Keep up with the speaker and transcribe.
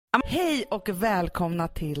Hej och välkomna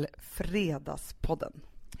till Fredagspodden.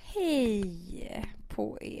 Hej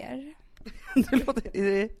på er. Är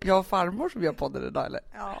det jag och farmor som gör podden idag eller?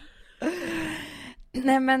 Ja.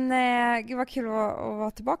 Nej men gud vad kul att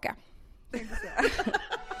vara tillbaka.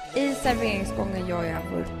 I serveringsgången gör jag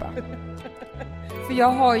en vurpa. För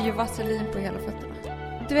jag har ju vaselin på hela fötterna.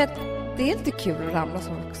 Du vet, det är inte kul att ramla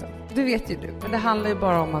som vuxen. Du vet ju du. Men det handlar ju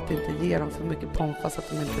bara om att inte ge dem för mycket pomfa så att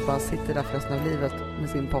de inte bara sitter där för resten av livet med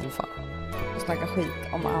sin pomfa. Och snacka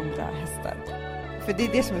skit om andra hästar. För det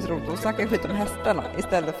är det som är så roligt, att snacka skit om hästarna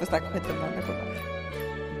istället för att snacka skit om människorna.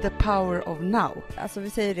 The power of now. Alltså vi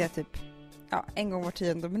säger det typ en gång var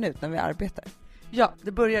 10:e minut när vi arbetar. Ja,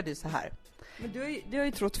 det började ju så här. Men du har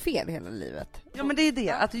ju trott fel hela livet. Ja, men det är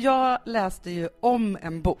det. Att jag läste ju om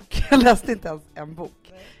en bok. Jag läste inte ens en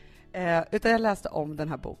bok. Utan jag läste om den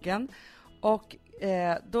här boken. Och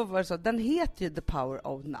då var det så, den heter ju The Power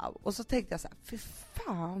of Now. Och så tänkte jag så här, fy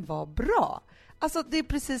fan vad bra. Alltså det är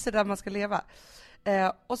precis det där man ska leva.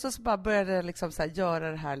 Och så bara började jag liksom så här,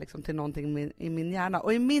 göra det här liksom till någonting i min hjärna.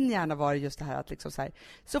 Och i min hjärna var det just det här att liksom så här,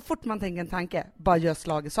 så fort man tänker en tanke, bara gör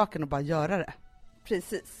slag i saken och bara göra det.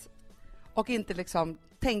 Precis. Och inte liksom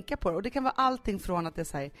tänka på det. Och det kan vara allting från att det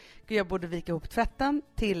säger, gud jag borde vika ihop tvätten,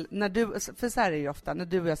 till när du, för så här är det ju ofta, när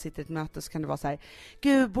du och jag sitter i ett möte så kan det vara så här,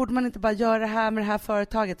 gud borde man inte bara göra det här med det här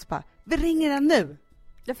företaget, så bara, vi ringer den nu.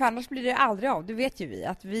 Ja, för annars blir det aldrig av, det vet ju vi.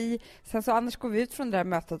 Att sen så annars går vi ut från det här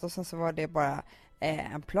mötet och sen så var det bara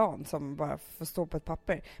en plan som bara får stå på ett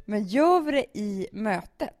papper. Men gör vi det i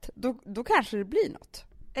mötet, då kanske det blir något.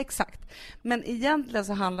 Exakt. Men egentligen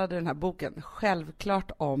så handlade den här boken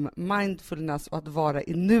självklart om mindfulness och att vara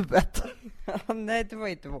i nuet. Nej, det var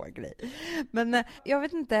inte vår grej. Men jag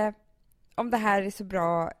vet inte om det här är så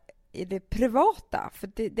bra i det privata, för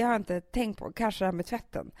det har jag inte tänkt på. Kanske det här med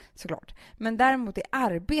tvätten, såklart. Men däremot i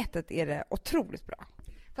arbetet är det otroligt bra.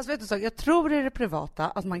 Fast vet du så, jag tror i det privata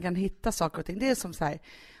att man kan hitta saker och ting. Det är som så här,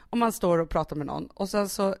 om man står och pratar med någon och sen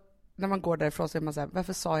så när man går därifrån så är man så här,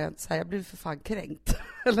 varför sa jag inte så här, jag blev för fan kränkt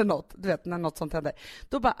eller något, du vet, när något sånt händer.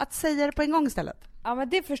 Då bara att säga det på en gång istället. Ja, men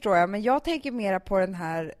det förstår jag, men jag tänker mera på den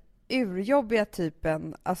här urjobbiga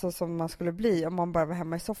typen, alltså som man skulle bli om man bara var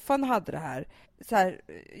hemma i soffan och hade det här. Så här,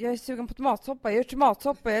 jag är sugen på tomatsoppa, jag gör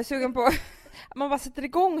tomatsoppa, jag är sugen på... Man bara sätter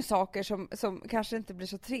igång saker som kanske inte blir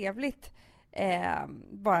så trevligt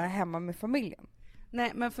bara hemma med familjen.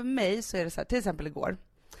 Nej, men för mig så är det så här, till exempel igår.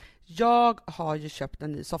 Jag har ju köpt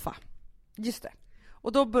en ny soffa. Just det.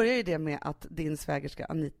 Och då börjar ju det med att din svägerska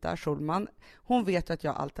Anita Schulman, hon vet ju att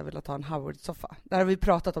jag alltid vill ha en Howard-soffa. Det har vi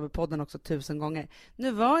pratat om i podden också 1000 gånger.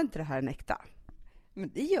 Nu var inte det här en äkta.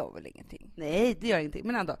 Men det gör väl ingenting? Nej, det gör ingenting,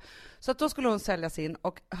 men ändå. Så att då skulle hon sälja sin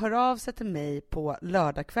och höra av sig till mig på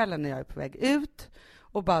lördagskvällen när jag är på väg ut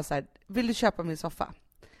och bara så här, vill du köpa min soffa?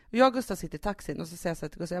 Jag och Gustav sitter i taxin och så säger jag så här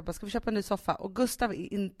till Gustav, jag bara, ska vi köpa en ny soffa? Och Gustav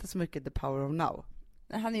är inte så mycket the power of now.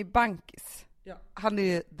 Han är ju bankis. Ja. Han är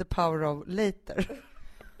ju the power of later.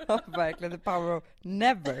 Ja, verkligen, the power of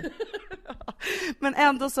never. Men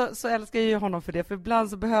ändå så älskar jag ju honom för det, för ibland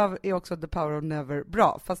så är också the power of never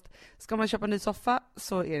bra. Fast ska man köpa en ny soffa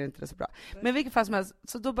så är det inte det så bra. Men i vilket fall som helst,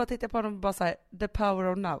 så då bara tittar jag på honom och bara så här, the power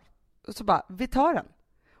of now. Och så bara, vi tar den.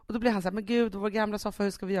 Och då blir han så här, men gud, vår gamla soffa,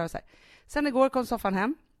 hur ska vi göra så här? Sen igår kom soffan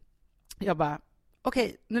hem. Jag bara,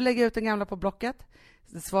 okej, nu lägger jag ut den gamla på Blocket.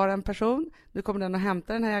 Det svarar en person. Nu kommer den att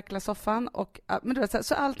hämta den här jäkla soffan. Och, men du vet,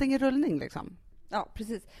 så allting är rullning liksom. Ja,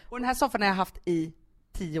 precis. Och den här soffan har jag haft i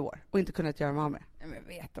 10 år och inte kunnat göra mig av med. Ja, men jag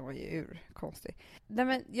vet, det var ju konstigt. Nej,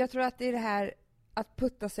 men jag tror att det är det här att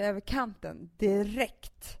putta sig över kanten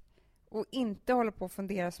direkt och inte hålla på och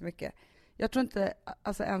fundera så mycket. Jag tror inte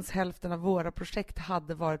alltså ens hälften av våra projekt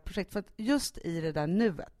hade varit projekt. För att just i det där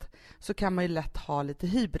nuet så kan man ju lätt ha lite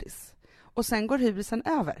hybris. Och sen går hybrisen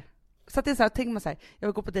över. Så att det är så här, tänker man så här, jag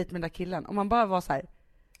vill gå på dejt med den där killen. Om man bara var så här,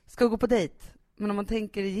 ska gå på dejt? Men om man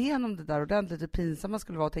tänker igenom det där ordentligt, hur pinsamt man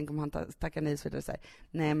skulle vara och tänka om han tackar nej så vidare, så här,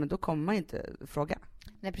 nej men då kommer man inte fråga.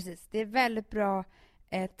 Nej, precis. Det är väldigt bra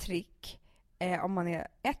trick om man är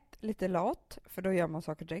 1, lite lat, för då gör man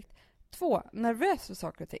saker direkt. 2, nervös för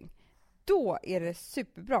saker och ting. Då är det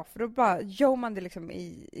superbra, för då bara gör man det liksom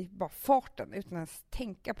i bara farten utan att ens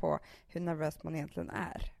tänka på hur nervös man egentligen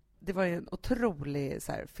är. Det var ju en otrolig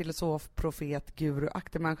så här, filosof, profet,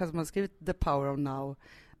 guru-aktig människa som har skrivit The Power of Now.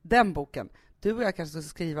 Den boken. Du och jag kanske ska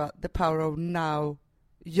skriva The Power of Now,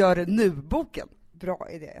 gör det nu-boken. Bra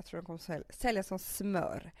idé. Jag tror den kommer sälja som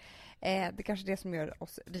smör. Det är kanske det som gör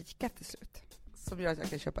oss rika till slut. Som gör att jag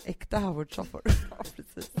kan köpa äkta Howard-soffor. Ja,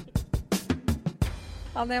 precis.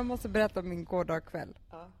 Anna, jag måste berätta om min gårdagskväll.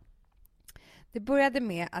 Ja. Det började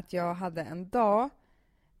med att jag hade en dag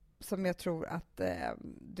som jag tror att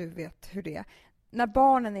du vet hur det är. när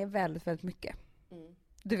barnen är väldigt, väldigt mycket.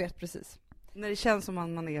 Du vet precis. När det känns som att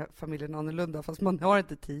man är familjen annorlunda, fast man har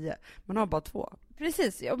inte 10. Man har bara 2.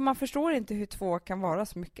 Precis, och man förstår inte hur 2 kan vara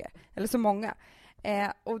så mycket. Eller så många.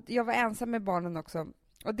 Och jag var ensam med barnen också.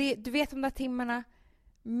 Och du vet de där timmarna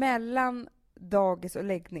mellan dagis och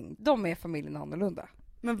läggning, de är familjen annorlunda.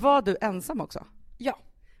 Men var du ensam också? Ja.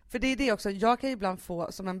 För det är det också, jag kan ibland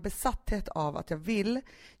få som en besatthet av att jag vill,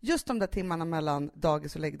 just de där timmarna mellan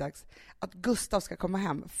dagis och läggdags, att Gustav ska komma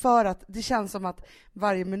hem. För att det känns som att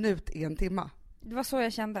varje minut är en timma. Det var så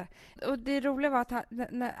jag kände. Och det roliga var att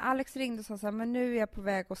när Alex ringde och sa så här, men nu är jag på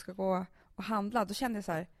väg och ska gå och handla, då kände jag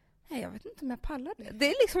så här, nej, jag vet inte om jag pallar det. Det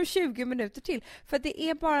är liksom 20 minuter till. För det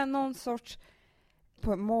är bara någon sorts...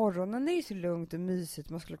 På morgonen är det så lugnt och mysigt.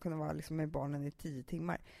 Man skulle kunna vara liksom med barnen i 10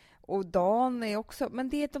 timmar. Och dagen är också... Men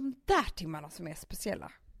det är de där timmarna som är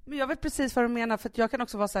speciella. Men jag vet precis vad du menar, för att jag kan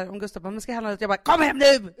också vara så här, om Gustav bara, men ska handla ut, jag bara, kom hem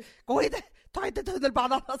nu! Gå inte! Ta inte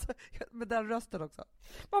tunnelbanan! Alltså, med den rösten också.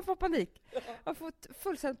 Man får panik. Man får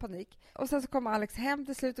fullständig panik. Och sen så kommer Alex hem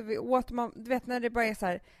till slut och vi åt. Du vet när det bara är så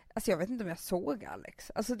här... Alltså jag vet inte om jag såg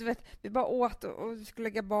Alex. Alltså du vet, vi bara åt och vi skulle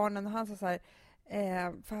lägga barnen och han sa så här...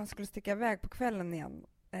 för han skulle sticka iväg på kvällen igen.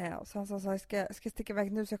 Så han sa så här, ska jag sticka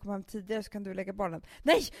iväg nu så jag kommer hem tidigare så kan du lägga barnen.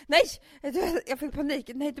 Nej! Jag fick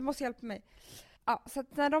panik. Nej, du måste hjälpa mig. Ja, så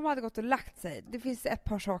att när de hade gått och lagt sig, det finns ett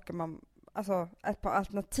par saker alltså ett par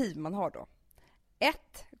alternativ man har då.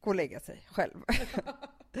 1, gå och lägga sig själv.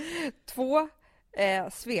 2,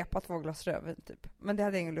 svepa 2 glas rödvin typ. Men det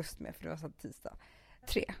hade jag ingen lust med för det var så tisdag.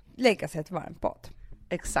 3, lägga sig i ett varmt bad.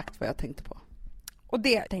 Exakt vad jag tänkte på. Och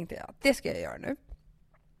det tänkte jag, det ska jag göra nu.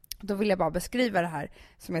 Då vill jag bara beskriva det här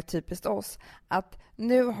som är typiskt oss. Att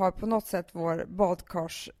nu har på något sätt vår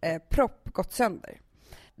badkarspropp gått sönder.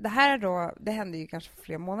 Det här då, det hände ju kanske för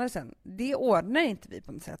flera månader sedan. Det ordnar inte vi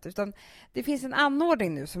på något sätt. Utan det finns en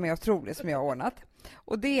anordning nu som är otrolig som jag har ordnat.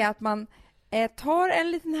 Och det är att man tar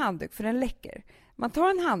en liten handduk, för den läcker. Man tar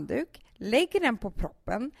en handduk, lägger den på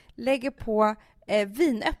proppen, lägger på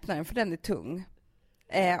vinöppnaren för den är tung.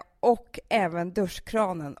 Och även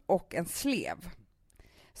duschkranen och en slev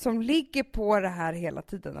som ligger på det här hela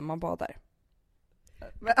tiden när man badar.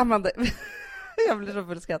 Men Amanda, jag blir så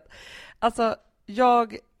full skratt. Alltså,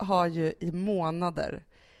 jag har ju i månader,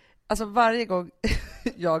 alltså varje gång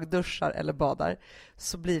jag duschar eller badar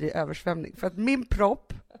så blir det översvämning. För att min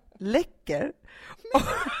propp läcker.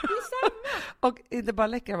 Och inte bara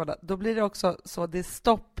läcker, Amanda, då blir det också så det är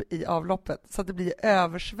stopp i avloppet så att det blir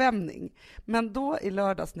översvämning. Men då i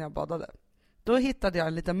lördags när jag badade, då hittade jag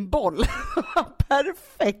en liten boll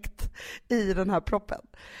perfekt i den här proppen.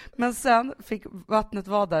 Men sen fick vattnet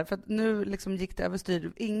vara där, för att nu liksom gick det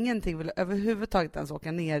överstyr. Ingenting ville överhuvudtaget ens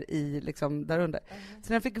åka ner i liksom där under. Så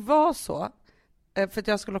när jag fick vara så, för att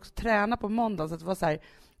jag skulle också träna på måndag, så att det var så här,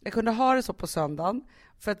 jag kunde ha det så på söndagen,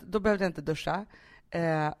 för att då behövde jag inte duscha.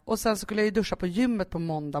 Och sen så skulle jag ju duscha på gymmet på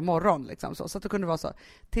måndag morgon liksom, så att det kunde vara så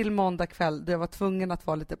till måndag kväll då jag var tvungen att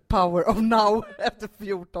vara lite power of now efter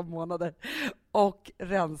 14 månader och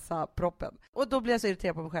rensa proppen. Och då blev jag så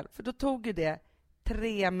irriterad på mig själv, för då tog ju det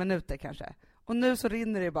 3 minuter kanske. Och nu så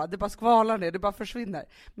rinner det bara skvalar ner, det bara försvinner.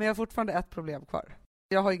 Men jag har fortfarande ett problem kvar.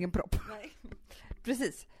 Jag har ingen propp. Nej.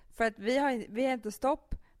 Precis, för att vi har inte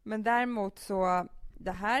stopp, men däremot så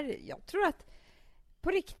det här, jag tror att på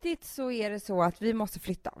riktigt så är det så att vi måste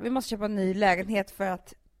flytta. Vi måste köpa en ny lägenhet för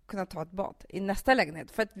att kunna ta ett bad i nästa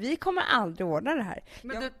lägenhet. För att vi kommer aldrig ordna det här.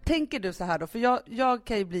 Men tänker du så här då? För jag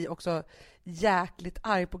kan ju bli också jäkligt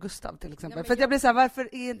arg på Gustav till exempel. Ja, för att jag blir så här,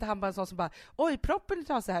 varför är inte han bara en sån som bara, oj, proppen är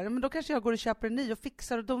trasig här. Men då kanske jag går och köper en ny och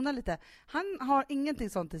fixar och donar lite. Han har ingenting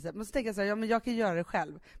sånt i sig. Men så tänker jag så här, ja men jag kan göra det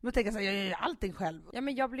själv. Men då tänker jag så här, jag gör allting själv. Ja,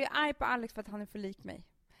 men jag blir arg på Alex för att han är för lik mig.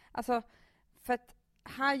 Alltså, för att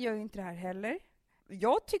han gör ju inte det här heller.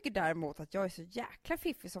 Jag tycker däremot att jag är så jäkla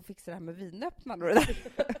fiffig som fixar det här med vinöppnaren och det där.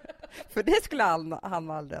 För det skulle han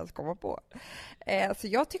aldrig ens komma på. Så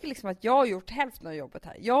jag tycker liksom att jag har gjort hälften av jobbet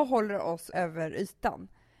här. Jag håller oss över ytan.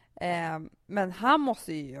 Men han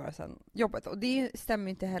måste ju göra sen jobbet. Och det stämmer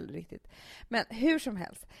inte heller riktigt. Men hur som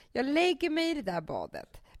helst. Jag lägger mig i det där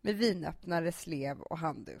badet med vinöppnare, slev och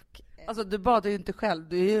handduk. Alltså du badar ju inte själv.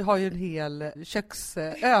 Du har ju en hel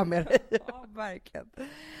köksö med dig. Ja, verkligen.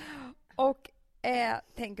 Och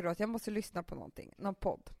tänker då att jag måste lyssna på någon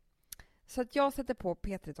podd. Så att jag sätter på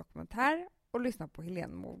P3 Dokumentär och lyssnar på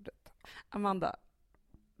Helénemordet. Amanda,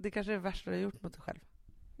 det kanske är det värsta du har gjort mot dig själv.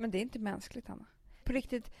 Men det är inte mänskligt, Anna. På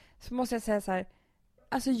riktigt så måste jag säga så här,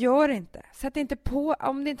 alltså gör inte. Sätt inte på,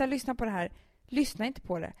 om du inte har lyssnat på det här, lyssna inte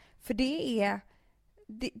på det. För det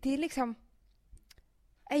är liksom,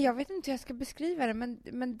 jag vet inte hur jag ska beskriva det,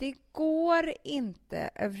 men det går inte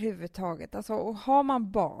överhuvudtaget. Alltså, och har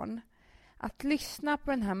man barn, att lyssna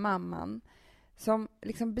på den här mamman som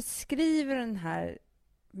liksom beskriver den här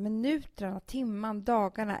minuterna, timman,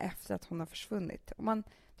 dagarna efter att hon har försvunnit. Och man,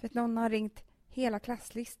 du vet, någon har ringt hela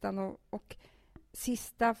klasslistan och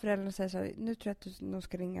sista föräldern säger så här, nu tror jag att du nog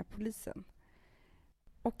ska ringa polisen.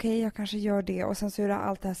 Okej, jag kanske gör det. Och sen så är det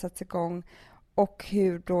allt det här sätts igång. Och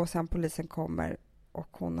hur då sen polisen kommer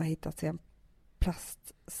och hon har hittat sig en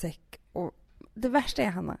plastsäck. Och det värsta är,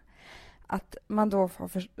 Hanna, att man då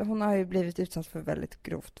hon har ju blivit utsatt för väldigt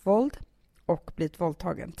grovt våld och blivit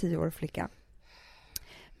våldtagen, 10-årig flicka.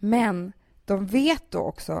 Men de vet då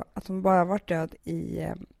också att hon bara varit död i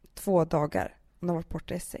 2 dagar. Hon har varit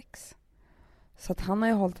borta i 6. Så att han har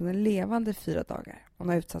ju hållit henne levande 4 dagar. Hon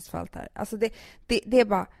har utsatts för allt det här. Alltså det är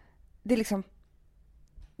bara, det är liksom,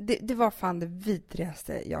 det var fan det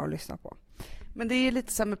vidrigaste jag har lyssnat på. Men det är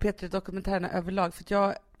lite så med P3-dokumentärerna överlag, för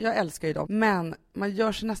att jag älskar ju dem. Men man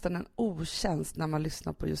gör sig nästan en otjänst när man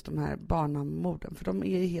lyssnar på just de här barnamorden, för de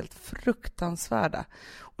är ju helt fruktansvärda.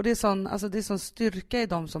 Och det är sån styrka i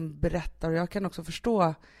dem som berättar, och jag kan också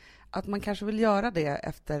förstå att man kanske vill göra det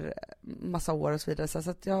efter massa år och så vidare. Så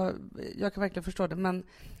att jag kan verkligen förstå det. Men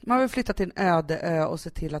man vill flytta till en öde ö och se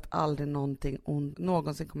till att aldrig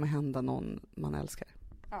någonsin kommer hända någon man älskar.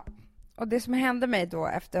 Ja. Och det som hände mig då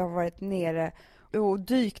efter att ha varit nere och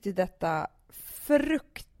dykt i detta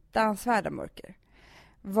fruktansvärda mörker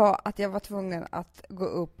var att jag var tvungen att gå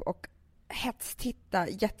upp och hetstitta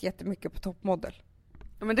jättemycket på toppmodell.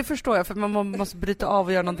 Ja, men det förstår jag, för man måste bryta av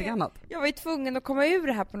och göra någonting annat. Jag var ju tvungen att komma ur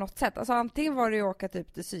det här på något sätt. Alltså antingen var det att åka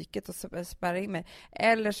typ till psyket och spärra in mig,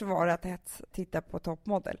 eller så var det att titta på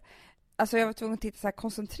toppmodell. Alltså jag var tvungen att titta så här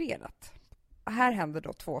koncentrerat. Här händer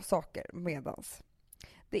då 2 saker medans.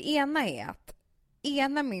 Det ena är att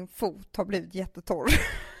min fot har blivit jättetorr.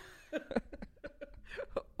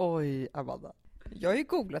 Oj, Amanda. Jag har ju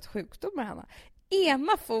googlat sjukdomar, Hanna.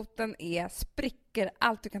 Ena foten är spricker,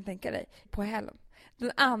 allt du kan tänka dig, på hälen.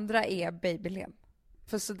 Den andra är babylen.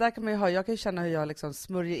 För så där kan man ju ha, jag kan ju känna hur jag liksom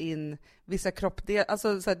smörjer in vissa kroppdelar,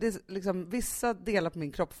 alltså så här, det liksom, vissa delar på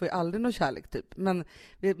min kropp får ju aldrig någon kärlek typ, men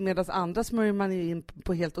medan andra smörjer man ju in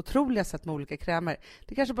på helt otroliga sätt med olika krämer.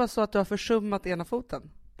 Det är kanske bara så att du har försummat ena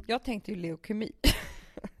foten. Jag tänkte ju leukemi.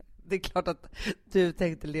 Det är klart att du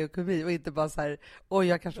tänkte leukemi och inte bara så här, oj,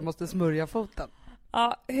 jag kanske måste smörja foten.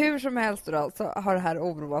 Ja, hur som helst då, så har det här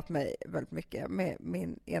oroat mig väldigt mycket med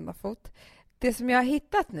min ena fot. Det som jag har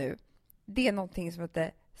hittat nu, det är någonting som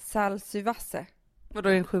heter Salsyvasse. Vadå,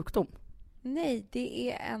 är det en sjukdom? Nej,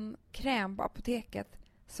 det är en kräm på apoteket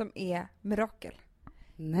som är mirakel.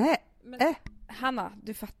 Nej. Men, Hanna,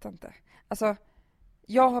 du fattar inte. Alltså,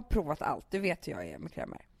 jag har provat allt. Du vet hur jag är med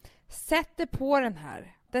krämer. Sätter på den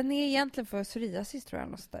här. Den är egentligen för psoriasis, tror jag.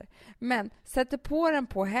 Något där. Men sätter på den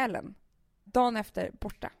på hälen. Dagen efter,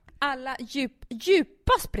 borta. Alla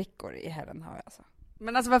djupa sprickor i hälen har jag alltså.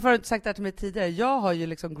 Men alltså, varför har du inte sagt det här till mig tidigare? Jag har ju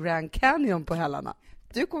liksom Grand Canyon på hälarna.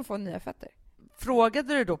 Du kommer få nya fötter.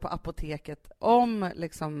 Frågade du då på apoteket om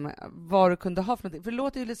liksom vad du kunde ha för någonting? För det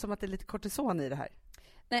låter ju liksom som att det är lite kortison i det här.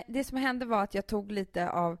 Nej, det som hände var att jag tog lite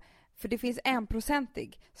av, för det finns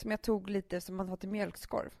 1% som jag tog lite som man har till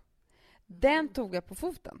mjölkskorv. Den tog jag på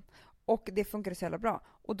foten och det funkade så jävla bra.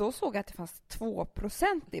 Och då såg jag att det fanns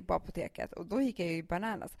 2% på apoteket och då gick jag ju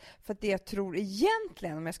bananas. För att det jag tror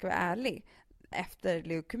egentligen, om jag ska vara ärlig, efter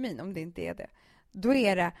leukemin, om det inte är det, då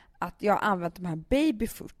är det att jag har använt de här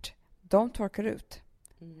babyfoot. De torkar ut.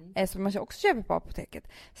 Som man också köper på apoteket.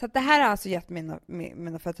 Så att det här har alltså gett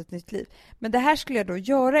mina fötter ett nytt liv. Men det här skulle jag då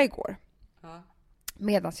göra igår. Ja.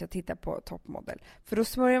 Medan jag tittar på toppmodell. För då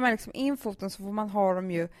smörjer man liksom in foten, så får man ha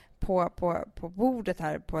dem ju på bordet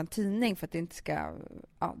här på en tidning för att det inte ska...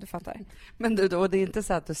 Ja, du fattar. Men du, då, det är inte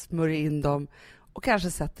så att du smörjer in dem och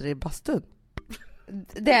kanske sätter det i bastun?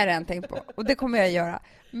 Det är det jag tänkt på. Och det kommer jag göra.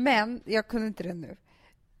 Men jag kunde inte det nu.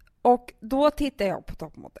 Och då tittar jag på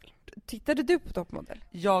toppmodell. Tittade du på toppmodell?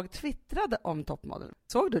 Jag twittrade om toppmodell.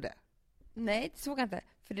 Såg du det? Nej, det såg jag inte.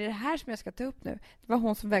 För det är det här som jag ska ta upp nu. Det var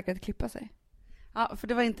hon som vägrade klippa sig. Ja, för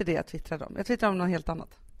det var inte det jag twittrade om. Jag twittrade om något helt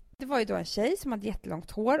annat. Det var ju då en tjej som hade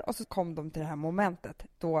jättelångt hår och så kom de till det här momentet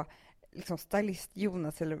då liksom stylist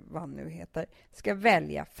Jonas, eller vad han nu heter, ska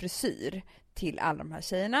välja frisyr till alla de här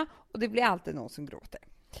tjejerna, och det blir alltid någon som gråter.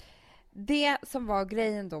 Det som var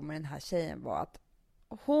grejen då med den här tjejen var att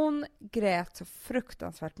hon grät så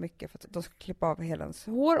fruktansvärt mycket för att de skulle klippa av hela hennes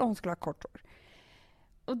hår och hon skulle ha kort hår.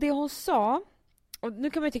 Och det hon sa, och nu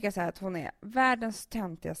kan man ju tycka så här att hon är världens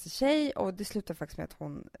töntigaste tjej, och det slutar faktiskt med att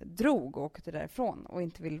hon drog och åkte därifrån och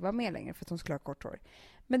inte ville vara med längre för att hon skulle ha kort hår.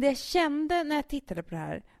 Men det jag kände när jag tittade på det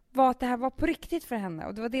här var att det här var på riktigt för henne,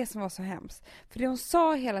 och det var det som var så hemskt. För det hon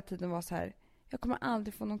sa hela tiden var så här: jag kommer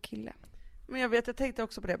aldrig få någon kille. Men jag tänkte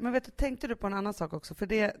också på det. Men tänkte du på en annan sak också? För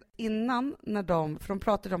det innan, för de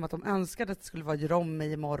pratade om att de önskade att det skulle vara Gör om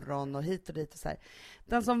mig imorgon och hit och dit och så här.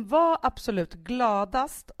 Den som var absolut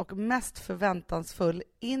gladast och mest förväntansfull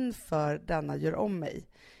inför denna Gör om mig,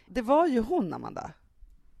 det var ju hon, Amanda.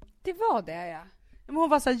 Det var det, ja. Men hon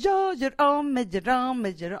var så här, jag gör om mig, gör om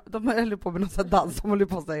mig, gör om. De höll på med någon sån dans, de höll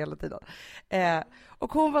på så hela tiden.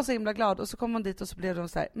 Och hon var så himla glad, och så kom hon dit och så blev de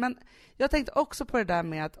så här. Men jag tänkte också på det där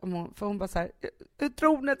med att, för hon bara så här, jag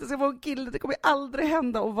tror inte att det ska vara en kille, det kommer aldrig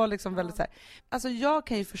hända, och var liksom väldigt så här. Alltså jag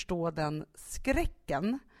kan ju förstå den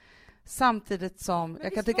skräcken, samtidigt som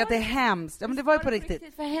jag kan tycka att det är hemskt. Ja, men det var ju på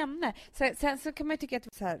riktigt. För henne. Sen så kan man ju tycka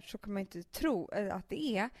att så kan man inte tro att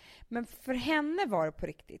det är. Men för henne var det på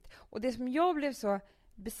riktigt. Och det som jag blev så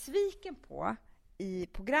besviken på i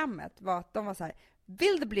programmet var att de var så här: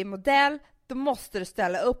 vill du bli modell, då måste du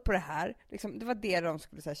ställa upp på det här. Liksom, det var det de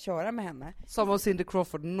skulle så här, köra med henne. Som om Cindy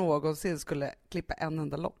Crawford någonsin skulle klippa en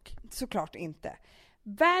enda lock. Såklart inte.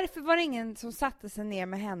 Varför var det ingen som satte sig ner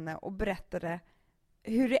med henne och berättade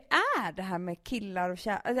hur det är det här med killar och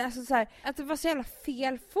alltså så här, att det var så jävla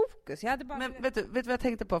fel fokus. Men vet du vad jag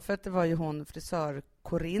tänkte på? För att det var ju hon frisör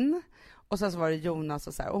Corinne, och sen så var det Jonas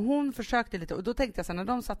och så här. Och hon försökte lite, och då tänkte jag så här, när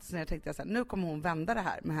de satte sig ner tänkte jag så här, nu kommer hon vända det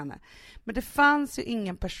här med henne. Men det fanns ju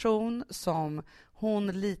ingen person som hon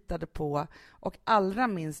litade på, och allra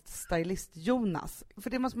minst stylist Jonas. För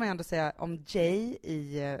det måste man ju ändå säga om Jay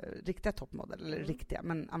i riktiga toppmodell, eller riktiga,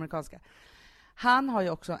 men amerikanska. Han har ju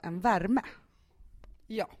också en värme.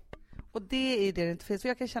 Ja. Och det är det inte finns. För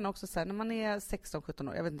jag kan känna också så här, när man är 16-17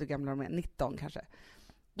 år, jag vet inte hur gamla de är, 19 kanske,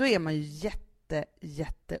 då är man ju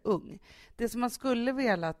jätteung. Det som man skulle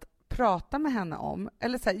velat prata med henne om,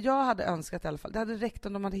 eller så här, jag hade önskat i alla fall, det hade räckt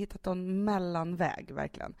om de hade hittat en mellanväg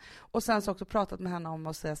verkligen. Och sen så också pratat med henne om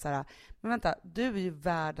att säga så här, men vänta, du är ju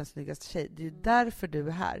världens snyggaste tjej, det är ju därför du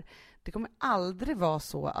är här. Det kommer aldrig vara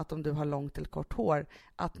så att om du har långt eller kort hår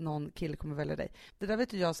att någon kille kommer välja dig. Det där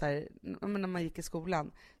vet ju jag så här, när man gick i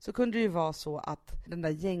skolan, så kunde det ju vara så att den där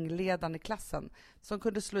gängledaren i klassen som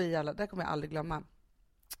kunde slå i alla, det kommer jag aldrig glömma.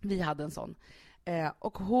 Vi hade en sån.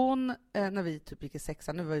 Och hon, när vi typ gick i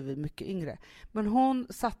sexan, nu var vi mycket yngre, men hon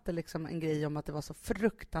satte liksom en grej om att det var så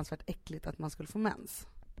fruktansvärt äckligt att man skulle få mens.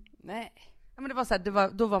 Nej. Ja, men det var så här,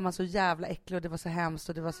 då var man så jävla äcklig, och det var så hemskt,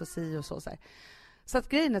 och det var så si och så här. Så att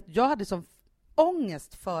grejen är att jag hade som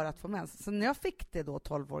ångest för att få mens. Så när jag fick det då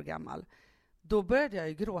 12 år gammal, då började jag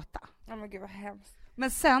ju gråta. Ja, men gud vad hemskt.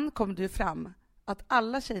 Men sen kom det ju fram att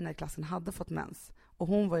alla tjejerna i klassen hade fått mens, och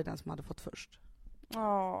hon var ju den som hade fått först.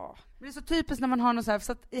 Åh. Men det är så typiskt när man har något så här,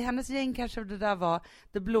 så att i hennes gäng kanske det där var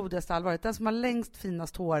det blodigaste allvaret. Den som har längst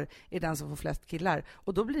finast hår är den som får flest killar.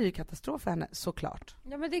 Och då blir det ju katastrof för henne, såklart.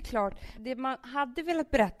 Ja, men det är klart. Det man hade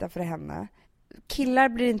velat berätta för henne, killar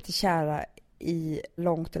blir inte kära i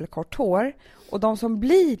långt eller kort hår. Och de som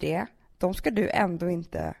blir det, de ska du ändå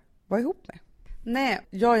inte vara ihop med. Nej,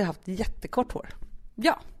 jag har ju haft jättekort hår.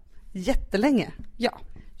 Ja. Jättelänge. Ja.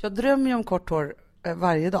 Jag drömmer ju om kort hår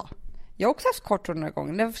varje dag. Jag har också haft kort hår några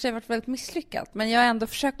gånger. Det har för sig varit väldigt misslyckat, men jag har ändå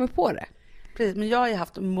försökt mig på det. Precis, men jag har ju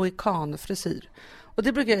haft mohikanfrisyr. Och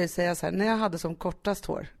det brukar jag ju säga så här, när jag hade som kortast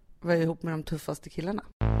hår var jag ihop med de tuffaste killarna.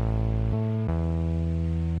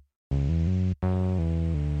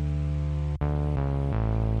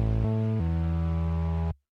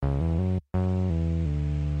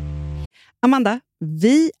 Amanda,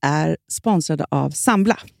 vi är sponsrade av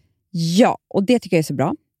Sambla. Ja, och det tycker jag är så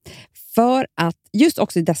bra. För att just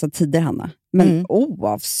också i dessa tider, Hanna, men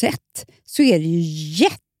oavsett så är det ju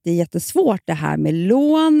jättesvårt det här med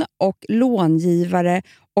lån och långivare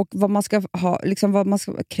och vad man ska ha, liksom vad man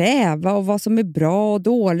ska kräva och vad som är bra och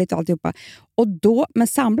dåligt och alltihopa. Och då, men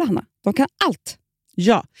Sambla, Hanna, de kan allt.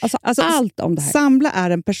 Ja, alltså allt om det här. Sambla är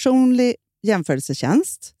en personlig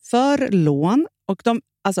jämförelsetjänst för lån, och de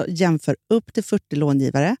jämför upp till 40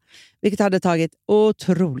 långivare, vilket hade tagit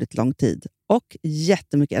otroligt lång tid och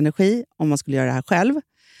jättemycket energi om man skulle göra det här själv.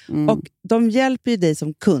 Och de hjälper ju dig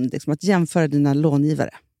som kund liksom, att jämföra dina långivare.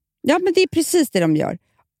 Ja, men det är precis det de gör.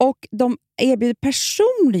 Och de erbjuder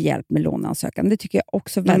personlig hjälp med låneansökan. Det tycker jag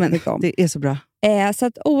också väldigt mycket om. Det är så bra. Så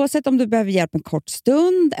att oavsett om du behöver hjälp en kort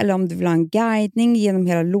stund eller om du vill ha en guidning genom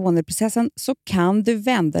hela låneprocessen, så kan du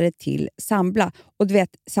vända dig till Sambla. Och du vet,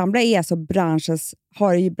 Sambla är alltså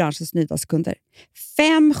har ju branschens nyaste kunder.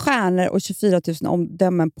 5 stjärnor och 24 000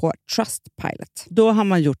 omdömen på Trustpilot. Då har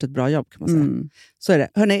man gjort ett bra jobb, kan man säga. Så är det.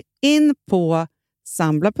 Hörrni, in på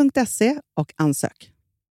sambla.se och ansök.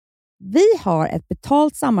 Vi har ett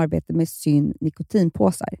betalt samarbete med Syn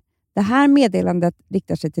nikotinpåsar. Det här meddelandet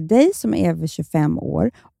riktar sig till dig som är över 25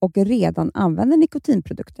 år och redan använder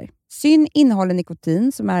nikotinprodukter. Syn innehåller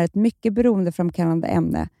nikotin som är ett mycket beroendeframkallande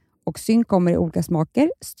ämne, Och Syn kommer i olika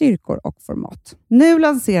smaker, styrkor och format. Nu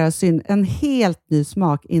lanserar Syn en helt ny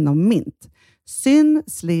smak inom mint. Syn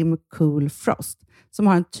Slim Cool Frost. Som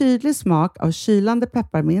har en tydlig smak av kylande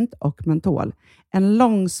pepparmint och mentol. En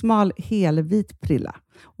långsmal helvit prilla.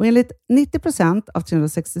 Och enligt 90% av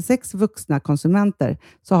 366 vuxna konsumenter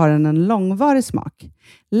så har den en långvarig smak.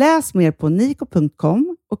 Läs mer på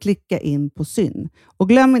niko.com och klicka in på Syn. Och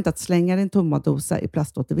glöm inte att slänga din tomma dosa i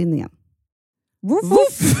plaståtervinningen. Woof,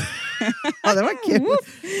 woof. Ja, det var kul.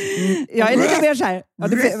 Jag är lite mer så här. Ja,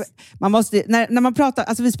 man måste, när man pratar,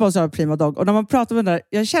 alltså vi sponsrar av Prima Dog, och när man pratar med den där,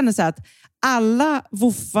 jag känner så här att alla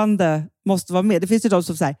woofande måste vara med. Det finns ju de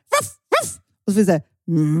som säger woof, woof, och så finns det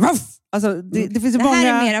woof. Alltså det finns ju det många.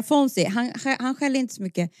 Här är mera Fonzie. Han skäller inte så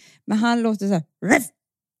mycket, men han låter så här woof,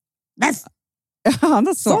 woof. Han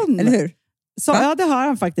har sån. Eller hur? Så, ja, det har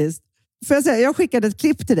han faktiskt. Får jag säga, jag skickade ett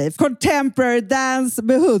klipp till dig. Contemporary dance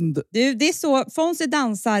med hund. Du, det är så Fonzie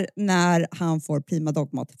dansar när han får Prima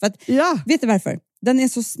Dog-mat. För att, Ja. vet du varför? Den är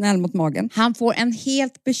så snäll mot magen. Han får en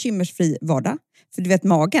helt bekymmersfri vardag. För du vet,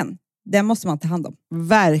 magen, den måste man ta hand om.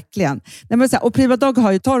 Verkligen. Nej, men så här, och Prima Dog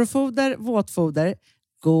har ju torrfoder, våtfoder,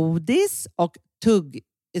 godis och tugg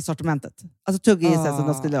i sortimentet. Alltså tugg är som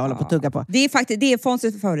de skulle hålla på att tugga på. Det är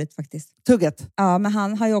Fonzies favorit faktiskt. Tugget. Ja, men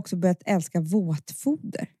han har ju också börjat älska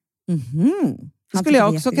våtfoder. Mm-hmm. Det skulle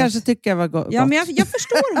jag också kanske tycka var gott. Ja, men jag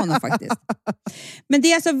förstår honom faktiskt. Men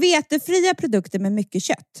det är alltså vetefria produkter med mycket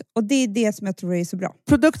kött. Och det är det som jag tror är så bra.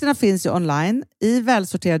 Produkterna finns ju online, i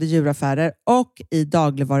välsorterade djuraffärer och i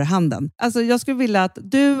dagligvaruhandeln. Alltså jag skulle vilja att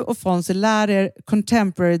du och Fonzie lär er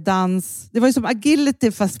contemporary dans. Det var ju som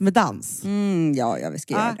agility fast med dans. Ja, vi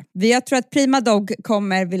ska göra det. Jag tror att Prima Dog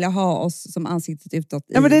kommer vilja ha oss som ansiktet utåt.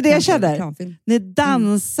 Ja, men det är det jag känner. Reklamfilm. Ni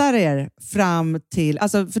dansar er fram till...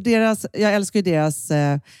 Alltså för deras, jag älskar ju deras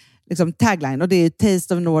liksom tagline, och det är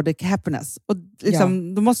Taste of Nordic Happiness. Och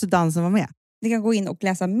liksom, då måste dansen vara med. Ni kan gå in och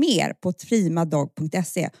läsa mer på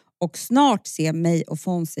primadog.se och snart se mig och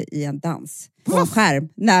Fonzie i en dans på en skärm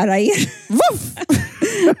nära er.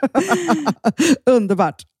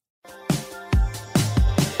 Underbart.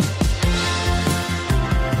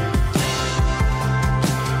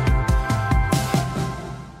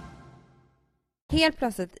 Helt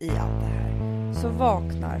plötsligt i allt det här så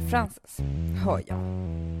vaknar Frances, hör jag.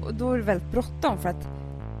 Och då är det väldigt bråttom, för att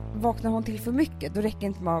vaknar hon till för mycket, då räcker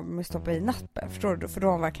inte man med att stoppa i nappen, förstår du? För då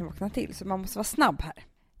har hon verkligen vaknat till, så man måste vara snabb här.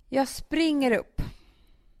 Jag springer upp.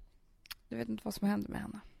 Du vet inte vad som händer med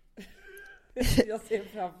henne. Jag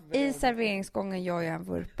ser framför mig. I serveringsgången gör jag en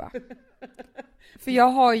vurpa. För jag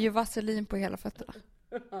har ju vaselin på hela fötterna.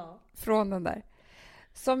 Från den där.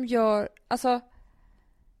 Som gör, alltså,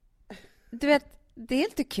 du vet, det är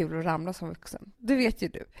inte kul att ramla som vuxen. Det vet ju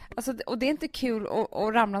du. Alltså, och det är inte kul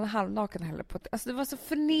att ramla halvnaken heller. Alltså, det var så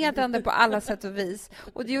förnedrande på alla sätt och vis.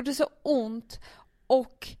 Och det gjorde så ont.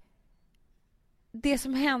 Och det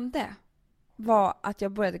som hände var att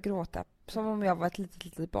jag började gråta. Som om jag var ett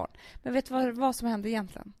litet barn. Men vet du vad som hände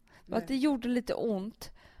egentligen? Det var att det gjorde lite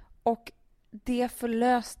ont. Och det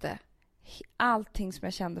förlöste allting som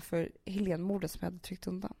jag kände för Helene-mordet som jag hade tryckt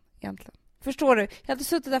undan egentligen. Förstår du? Jag hade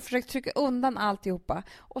suttit där och försökt trycka undan alltihopa.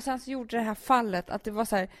 Och sen så gjorde det här fallet att det var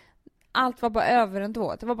så här, allt var bara över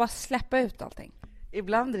ändå. Det var bara att släppa ut allting.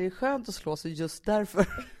 Ibland är det skönt att slå sig just därför.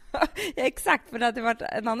 Ja, exakt, för det hade varit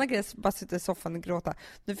en annan grej att bara sitta i soffan och gråta.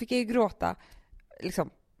 Nu fick jag ju gråta liksom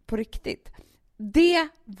på riktigt. Det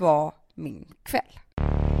var min kväll.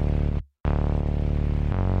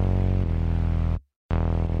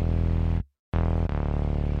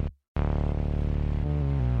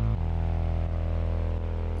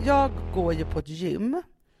 Jag går ju på ett gym.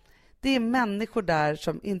 Det är människor där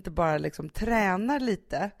som inte bara liksom tränar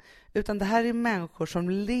lite, utan det här är människor som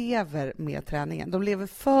lever med träningen. De lever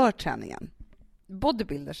för träningen.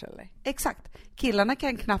 Bodybuilders eller? Exakt. Killarna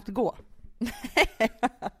kan knappt gå.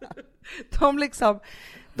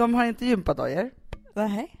 De har inte gympadojor.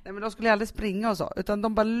 Nej, men de skulle aldrig springa och så, utan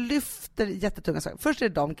de bara lyfter jättetunga saker. Först är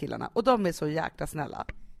det de killarna, och de är så jäkla snälla.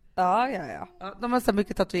 Ja. De har så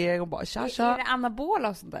mycket tatuering och bara tja. Är det anabola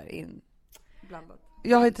och sånt där inblandat?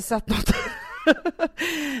 Jag har inte sett något.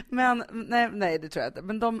 Men nej, det tror jag inte.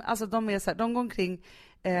 Men de är så här, de går omkring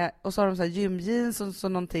och så har de så här gymjeans och så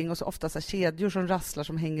någonting, och så ofta så här kedjor som rasslar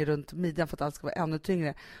som hänger runt midjan för att allt ska vara ännu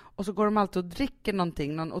tyngre. Och så går de alltid och dricker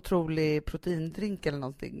någon otrolig proteindrink eller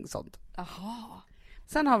någonting sånt. Aha.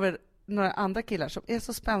 Sen har vi några andra killar som är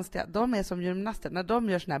så spänstiga. De är som gymnaster. När de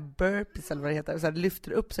gör såna här burpees eller vad det heter, så här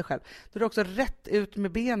lyfter upp sig själv, då är det också rätt ut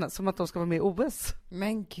med benen som att de ska vara med i OS.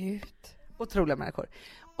 Men gud. Otroliga människor.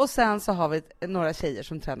 Och sen så har vi några tjejer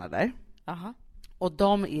som tränar där. Aha. Och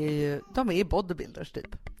de är bodybuilders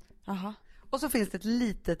typ. Aha. Och så finns det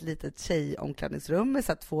ett litet tjejomklädningsrum med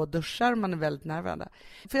så här 2 duschar, man är väldigt nära varandra.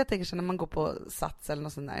 För jag tänker så när man går på Sats eller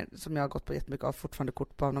något sånt där, som jag har gått på jättemycket av, fortfarande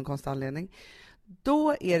kort på av någon konstig anledning.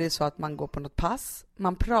 Då är det så att man går på något pass,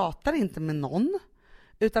 man pratar inte med någon,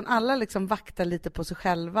 utan alla liksom vaktar lite på sig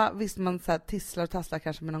själva. Visst, man så här tisslar och tasslar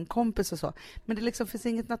kanske med någon kompis och så, men det liksom finns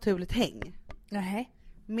inget naturligt häng. Nej.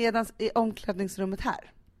 Medan i omklädningsrummet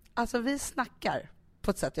här, alltså vi snackar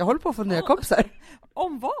på ett sätt. Jag håller på att få nya kompisar.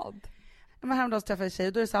 Om vad? Men häromdagen träffade jag en tjej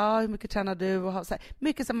och då är det så här, hur mycket tränar du? Och så här,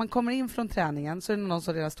 mycket så man kommer in från träningen så är det någon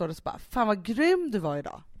som redan står och så bara, fan vad grym du var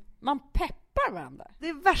idag. Man peppar varandra. Det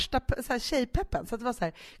är värsta så här, tjejpeppen. Så att det var så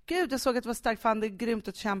här, gud jag såg att det var starkt, fan det är grymt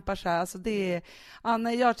att kämpa så här. Alltså det är,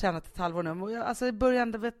 nej, jag har tränat ett halvår nu och jag, alltså i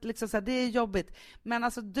början, det, vet, liksom så här, det är jobbigt. Men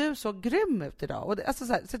alltså du såg grym ut idag. Och det, alltså,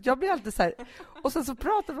 så att jag blir alltid så här, och sen så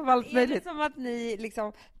pratar vi om allt möjligt. Är det som att ni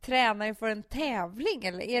liksom tränar inför en tävling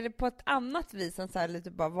eller är det på ett annat vis än så här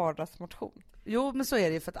lite bara vardagsmotion? Jo, men så är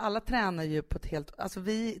det ju för att alla tränar ju på ett helt, alltså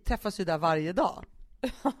vi träffas ju där varje dag.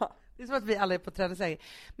 Det är som att vi alla är på träningsläger.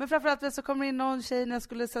 Men framförallt så kommer in någon tjej när jag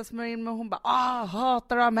skulle smörja in mig och hon bara,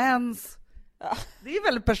 hatar du mens? Ja. Det är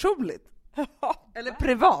väldigt personligt. Eller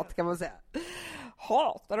privat kan man säga.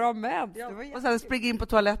 Hatar du mens? Ja. Och sen springer in på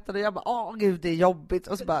toaletten och jag bara, gud det är jobbigt.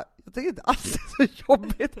 Och så bara, jag tycker inte alls det är så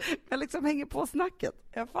jobbigt. Jag liksom hänger på snacket.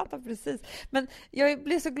 Jag fattar precis. Men jag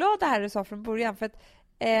blev så glad det här du sa från början för att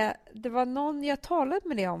det var någon jag talade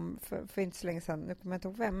med det om för inte så länge sedan, nu kommer jag inte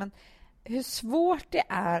ihåg vem, men hur svårt det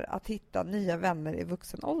är att hitta nya vänner i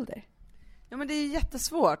vuxen ålder. Ja, men det är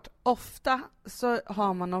jättesvårt. Ofta så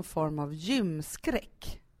har man någon form av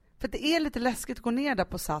gymskräck. För det är lite läskigt att gå ner där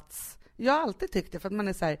på Sats. Jag har alltid tyckt det, för att man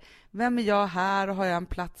är så här, vem är jag här och har jag en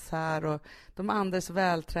plats här och de andra är så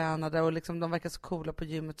vältränade och liksom de verkar så coola på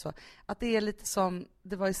gymmet. Så att det är lite som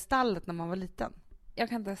det var i stallet när man var liten. Jag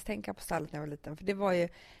kan inte ens tänka på stallet när jag var liten, för det var ju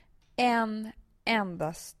en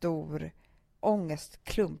enda stor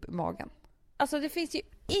ångestklump i magen. Alltså det finns ju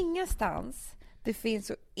ingenstans det finns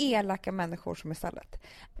så elaka människor som i stallet.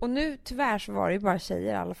 Och nu tyvärr så var det ju bara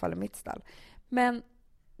tjejer i alla fall i mitt stall. Men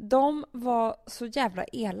de var så jävla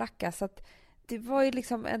elaka så att det var ju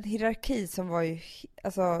liksom en hierarki som var ju,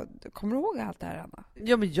 alltså, kommer du ihåg allt det här, Anna?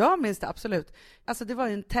 Ja, men jag minns det absolut. Alltså det var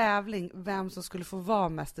ju en tävling vem som skulle få vara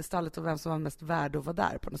mest i stallet och vem som var mest värd att vara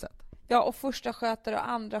där på något sätt. Ja, och första skötare och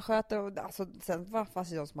andra skötare och alltså, sen fanns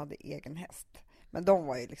det de som hade egen häst. Men de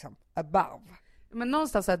var ju liksom above. Men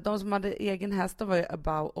någonstans så här, de som hade egen häst, de var ju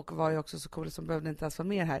above och var ju också så coola som behövde inte ens vara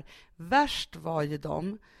med här. Värst var ju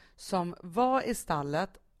de som var i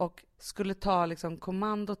stallet och skulle ta liksom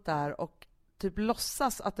kommandot där och typ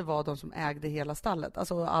låtsas att det var de som ägde hela stallet,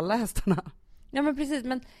 alltså alla hästarna. Ja, men precis,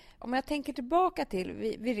 men om jag tänker tillbaka till,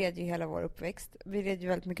 vi red ju hela vår uppväxt. Vi red ju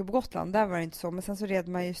väldigt mycket på Gotland, där var det inte så. Men sen så red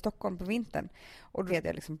man ju i Stockholm på vintern. Och då red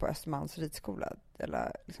jag liksom på Östermalms ridskola.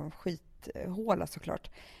 Eller liksom skithåla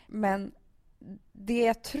såklart. Men det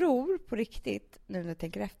jag tror på riktigt, nu när jag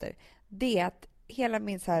tänker efter, det är att hela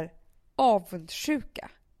min så här avundsjuka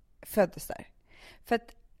föddes där. För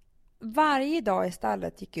att varje dag i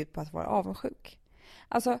stallet gick ut på att vara avundsjuk.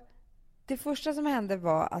 Alltså, det första som hände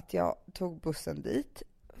var att jag tog bussen dit.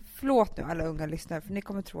 Förlåt nu alla unga lyssnare, för ni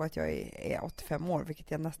kommer tro att jag är 85 år,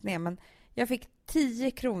 vilket jag nästan är. Men jag fick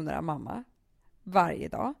 10 kronor av mamma varje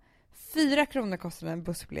dag. 4 kronor kostade en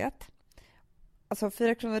bussbiljett. Alltså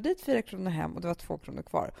 4 kronor dit, 4 kronor hem och det var 2 kronor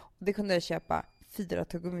kvar. Och det kunde jag köpa 4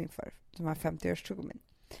 tuggummin för, de här 50-års-tuggummin.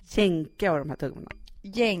 Jänka och de här tuggummina.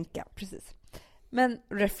 Jänka, precis. Men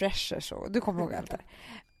refreshers så, du kommer ihåg allt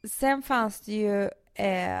det. Sen fanns det ju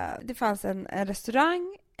det fanns en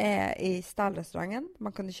restaurang i stallrestaurangen.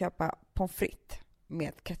 Man kunde köpa pommes frites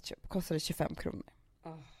med ketchup. Kostade 25 kronor.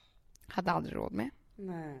 Hade aldrig råd med.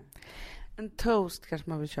 Nej. En toast kanske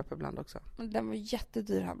man vill köpa ibland också. Den var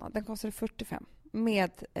jättedyr, Hanna. Den kostade 45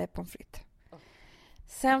 med pommes frites.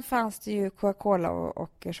 Sen fanns det ju Coca-Cola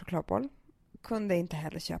och chokladboll. Kunde inte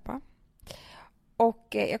heller köpa. Och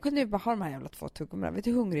jag kunde ju bara ha de här jävla 2 tuggummina. Vet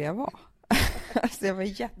du hur hungrig jag var? Alltså jag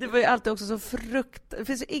var Det var ju alltid också så det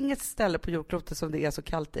finns ju inget ställe på jordklotet som det är så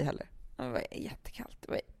kallt i heller. Det var jättekallt.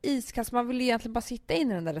 Det var iskallt. Man ville egentligen bara sitta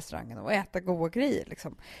in i den där restaurangen och äta goda grejer.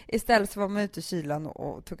 Liksom. Istället så var man ute i kylan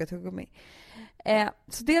och tugga tuggummi.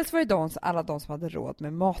 Så dels var det alla de som hade råd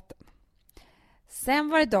med maten. Sen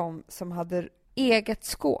var det de som hade eget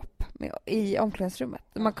skåp i omklädningsrummet.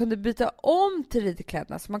 Man kunde byta om till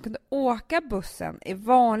ridkläderna så man kunde åka bussen i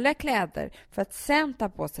vanliga kläder för att sen ta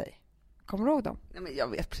på sig. Kommer du ihåg dem? Ja, men jag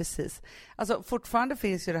vet precis. Alltså fortfarande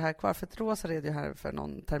finns ju det här kvar, för att Rosa red ju här för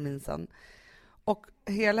någon termin sedan. Och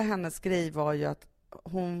hela hennes grej var ju att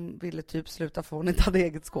hon ville typ sluta för hon inte hade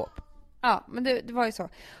eget skåp. Ja, men det var ju så.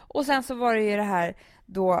 Och sen så var det ju det här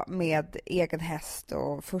då med egen häst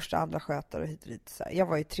och första, andra skötare och hit och dit. Så jag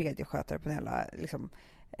var ju tredje skötare på en hela liksom,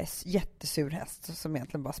 jättesur häst som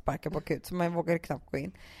egentligen bara sparkade bakut. Så man vågade knappt gå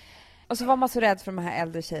in. Och så var man så rädd för de här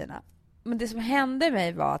äldre tjejerna. Men det som hände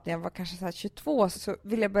mig var att när jag var kanske så här 22 så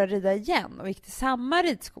ville jag börja rida igen och gick till samma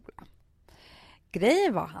ridskola.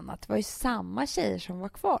 Grejen var att det var ju samma tjejer som var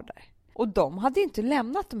kvar där. Och de hade ju inte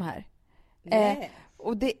lämnat de här.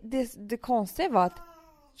 Och det konstiga var att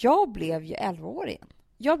jag blev ju 11 år igen.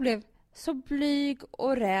 Jag blev så blyg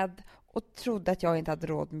och rädd och trodde att jag inte hade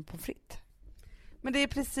råd med pommes frites. Men det är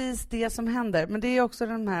precis det som händer. Men det är också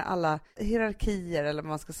de här alla hierarkier, eller vad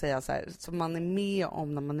man ska säga, så här, som man är med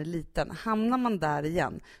om när man är liten. Hamnar man där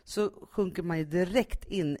igen så sjunker man ju direkt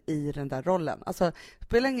in i den där rollen. Alltså, det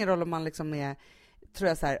spelar ingen roll om man liksom är, tror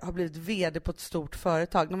jag, så här, har blivit vd på ett stort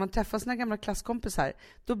företag. När man träffar sina gamla klasskompisar,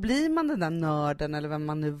 då blir man den där nörden eller vem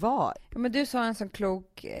man nu var. Ja, men du sa en sån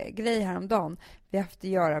klok grej häromdagen. Vi har haft att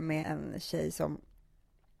göra med en tjej som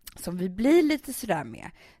vi blir lite sådär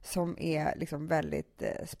med, som är liksom väldigt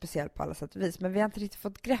speciell på alla sätt och vis. Men vi har inte riktigt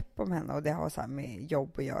fått grepp om henne och det har så här med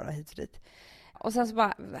jobb att göra hit och dit. Och sen så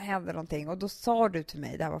bara hände någonting och då sa du till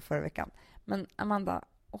mig, det här var förra veckan, men Amanda,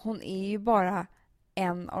 hon är ju bara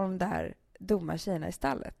en av de där dumma tjejerna i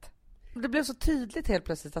stallet. Det blev så tydligt helt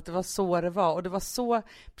plötsligt att det var så det var. Och det var så,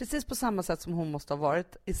 precis på samma sätt som hon måste ha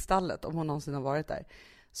varit i stallet, om hon någonsin har varit där,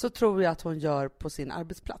 så tror jag att hon gör på sin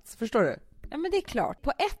arbetsplats. Förstår du? Ja, men det är klart.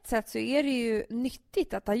 På ett sätt så är det ju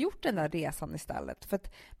nyttigt att ha gjort den där resan i stallet. För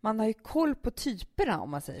att man har ju koll på typerna, om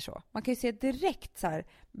man säger så. Man kan ju se direkt så här,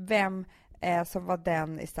 vem som var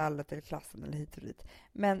den i stallet eller klassen eller hit och dit.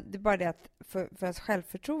 Men det är bara det att för ens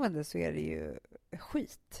självförtroende så är det ju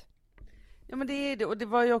skit. Ja, men det är det. Och det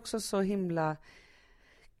var ju också så himla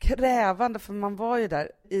krävande, för man var ju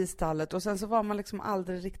där i stallet och sen så var man liksom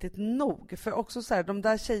aldrig riktigt nog. För också så här, de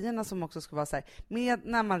där tjejerna som också ska vara så här, med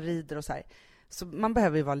när man rider och så här, så man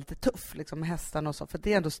behöver ju vara lite tuff liksom med hästarna och så, för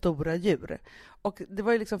det är ändå stora djur. Och det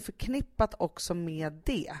var ju liksom förknippat också med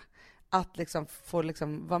det, att liksom få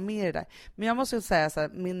liksom vara med i det där. Men jag måste ju säga så här,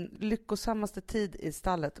 min lyckosammaste tid i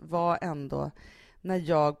stallet var ändå när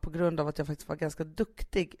jag, på grund av att jag faktiskt var ganska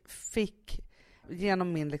duktig, fick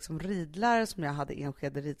genom min liksom ridlärare som jag hade i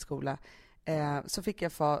Enskede ridskola, så fick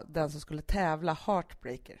jag få den som skulle tävla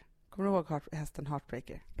Heartbreaker. Kommer du ihåg hästen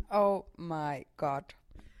Heartbreaker? Oh my god.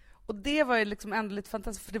 Och det var ju liksom ändå lite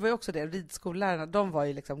fantastiskt, för det var ju också det, ridskollärarna, de var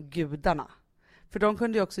ju liksom gudarna. För de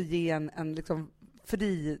kunde ju också ge en liksom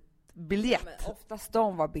fri biljett. Ja, men oftast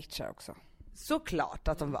de var bitchar också. Såklart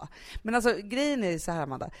att de var. Men alltså grejen är ju så här,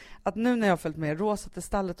 Amanda, att nu när jag har följt med Rosa till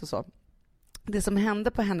stallet och så, det som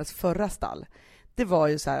hände på hennes förra stall, det var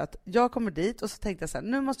ju så här att jag kommer dit och så tänkte jag så här,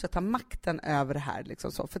 nu måste jag ta makten över det här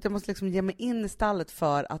liksom så, för att jag måste liksom ge mig in i stallet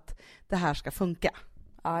för att det här ska funka.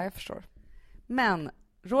 Ja, jag förstår. Men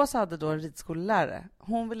Rosa hade då en ridskollärare.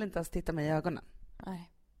 Hon ville inte ens titta mig i ögonen.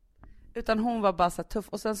 Nej. Utan hon var bara så tuff.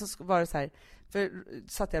 Och sen så var det så här, för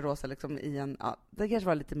satt jag Rosa liksom i en, ja, det kanske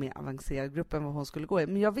var lite mer avancerad grupp än vad hon skulle gå i.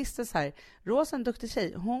 Men jag visste så här, Rosa är en duktig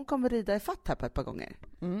tjej. Hon kommer rida i fatt här på ett par gånger.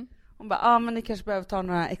 Mm. Hon bara, men ni kanske behöver ta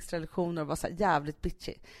några extra lektioner och var så här jävligt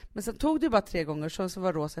bitchy. Men sen tog det bara 3 gånger så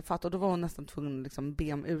var Rosa i fatt och då var hon nästan tvungen att liksom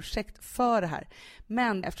be om ursäkt för det här.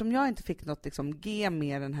 Men eftersom jag inte fick något liksom G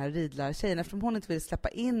med den här ridlärartjejen, eftersom hon inte ville släppa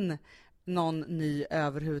in någon ny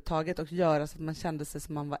överhuvudtaget och göra så att man kände sig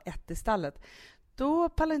som man var ett i stallet, då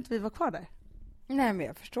pallade inte vi vara kvar där. Nej, men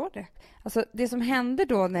jag förstår det. Alltså, det som hände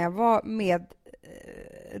då när jag var med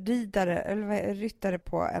ryttare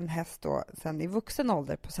på en häst då, sen i vuxen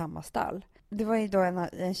ålder på samma stall. Det var ju då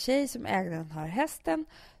en tjej som ägde den här hästen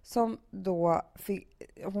som då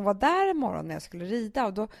hon var där en morgon när jag skulle rida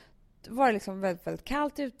och då var det liksom väldigt, väldigt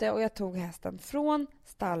kallt ute och jag tog hästen från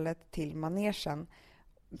stallet till manegen.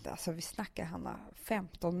 Alltså vi snackar, Hanna,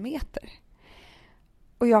 15 meter.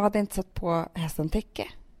 Och jag hade inte satt på hästen täcke.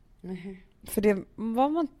 Mm. För det var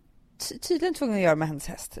man tydligen tvungen att göra med hennes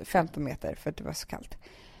häst, 15 meter, för det var så kallt.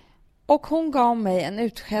 Och hon gav mig en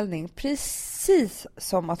utskällning precis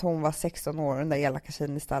som att hon var 16 år, den där elaka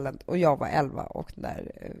tjejen i stallen, och jag var 11 och den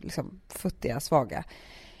där liksom futtiga, svaga.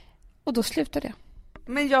 Och då slutade jag.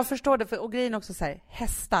 Men jag förstår det, och grejen också så här,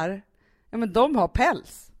 hästar, ja men de har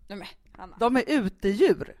päls. Nej, men, Anna. De är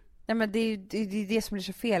utedjur. Nej, men det är det som blir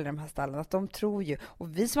så fel i de här stallen, att de tror ju,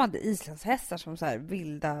 och vi som hade islandshästar som så här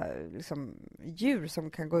vilda liksom, djur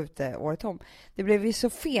som kan gå ute året om, det blev ju så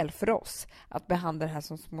fel för oss att behandla det här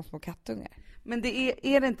som små kattungar. Men det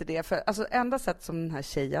är det inte det, för alltså enda sätt som den här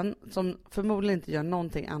tjejen, som förmodligen inte gör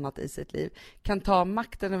någonting annat i sitt liv, kan ta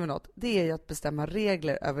makten över något, det är ju att bestämma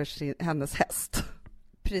regler över hennes häst.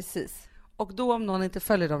 Precis. Och då om någon inte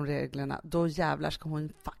följer de reglerna, då jävlar ska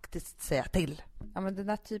hon faktiskt säga till. Ja, men den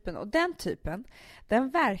där typen, och den typen, den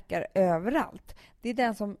verkar överallt. Det är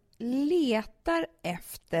den som letar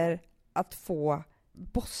efter att få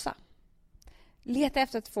bossa. Letar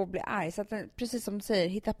efter att få bli arg. Så att den, precis som du säger,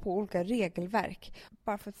 hittar på olika regelverk.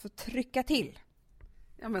 Bara för att få trycka till.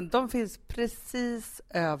 Ja, men de finns precis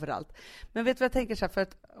överallt. Men vet du vad jag tänker så här, för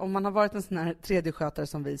att om man har varit en sån här tredjeskötare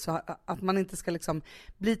som vi, så att man inte ska liksom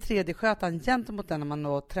bli tredjeskötaren gentemot den när man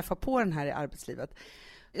då träffar på den här i arbetslivet.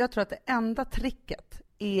 Jag tror att det enda tricket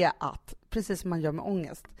är att, precis som man gör med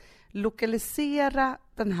ångest, lokalisera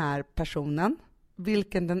den här personen,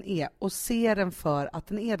 vilken den är, och se den för att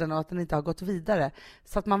den är den och att den inte har gått vidare,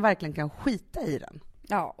 så att man verkligen kan skita i den.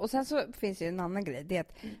 Ja, och sen så finns det ju en annan grej. Det är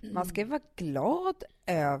att man ska vara glad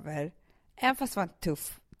över, även fast det var en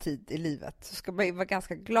tuff tid i livet, så ska man ju vara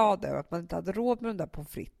ganska glad över att man inte hade råd med den där pommes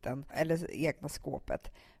fritesen eller egna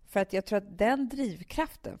skåpet. För att jag tror att den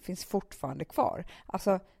drivkraften finns fortfarande kvar.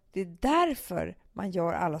 Alltså, det är därför man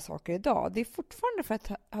gör alla saker idag. Det är fortfarande för att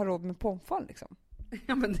ha råd med pommes liksom.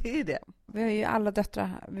 Ja, men det är det. Vi har ju alla döttrar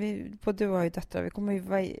här. Du har ju döttrar. Vi kommer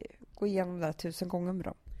ju gå igenom det här 1000 gånger med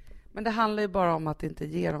dem. Men det handlar ju bara om att inte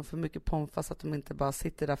ge dem för mycket pomfa, så att de inte bara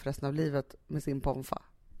sitter där för resten av livet med sin pomfa.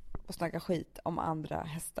 Och snacka skit om andra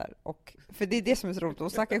hästar. För det är det som är så roligt.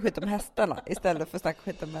 Att snacka skit om hästarna istället för att snacka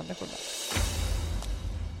skit om människorna.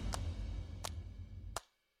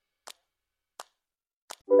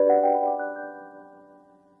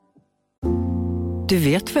 Du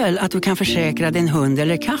vet väl att du kan försäkra din hund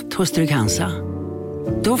eller katt hos Trygg-Hansa?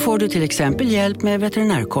 Då får du till exempel hjälp med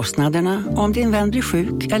veterinärkostnaderna om din vän blir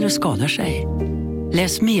sjuk eller skadar sig.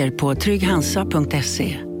 Läs mer på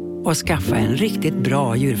trygghansa.se och skaffa en riktigt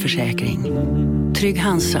bra djurförsäkring.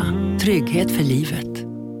 Trygg-Hansa, trygghet för livet.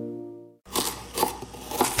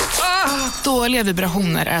 Dåliga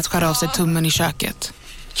vibrationer är att skära av sig tummen i köket.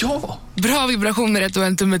 Ja! Bra vibrationer är att du har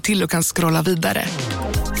en tumme till och kan scrolla vidare.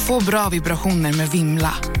 Få bra vibrationer med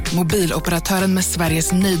Vimla. Mobiloperatören med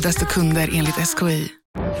Sveriges nöjdaste kunder enligt SKI.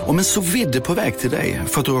 Om en så vidde på väg till dig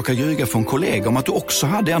för att du råkar ljuga från kollega om att du också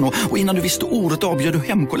hade en, och innan du visste ordet av bjöd du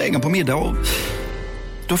hem kollegan på middag och...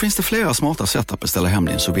 Då finns det flera smarta sätt att beställa hem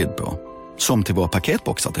din sous vide på. Som till våra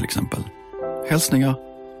paketboxar till exempel. Hälsningar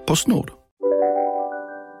PostNord.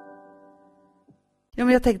 Ja, men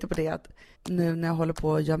jag tänkte på det att nu när jag håller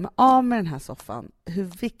på att göra mig av med den här soffan, hur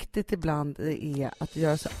viktigt ibland det är att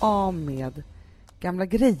göra sig av med gamla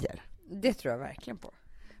grejer. Det tror jag verkligen på.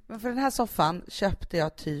 Men för den här soffan köpte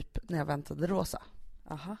jag typ när jag väntade Rosa.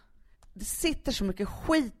 Aha. Det sitter så mycket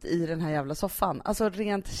skit i den här jävla soffan. Alltså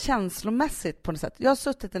rent känslomässigt på något sätt. Jag har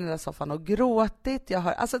suttit i den där soffan och gråtit. Jag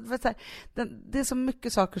har, alltså, det är så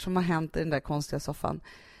mycket saker som har hänt i den där konstiga soffan.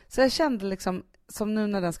 Så jag kände liksom, som nu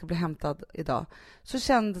när den ska bli hämtad idag, så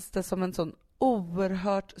kändes det som en sån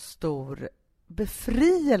oerhört stor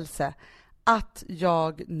befrielse att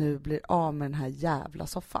jag nu blir av med den här jävla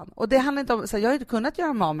soffan. Och det handlar inte om, så jag har inte kunnat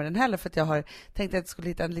göra mig av med den heller, för att jag har tänkt att jag skulle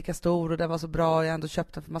hitta en lika stor och den var så bra och jag ändå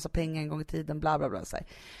köpt den för massa pengar en gång i tiden, bla bla bla. Så.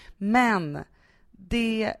 Men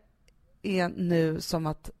det är nu som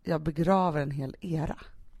att jag begraver en hel era.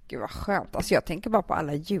 Gud vad skönt. Alltså jag tänker bara på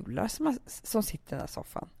alla jular som sitter i den här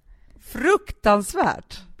soffan.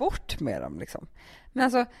 Fruktansvärt! Bort med dem liksom. Men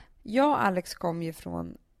alltså, jag och Alex kom ju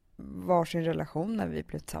från varsin relation när vi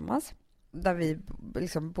blev tillsammans. Där vi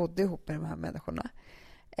liksom bodde ihop med de här människorna.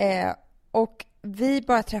 Och vi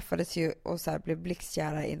bara träffades ju och så här blev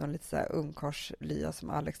blixtkära i någon lite så här ungkarlslya som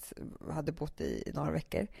Alex hade bott i några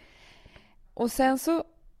veckor. Och sen så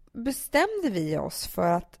bestämde vi oss för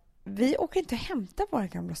att vi åker inte hämta våra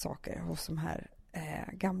gamla saker hos de här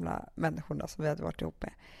gamla människorna som vi hade varit ihop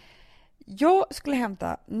med. Jag skulle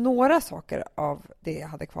hämta några saker av det jag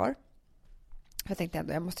hade kvar. Jag tänkte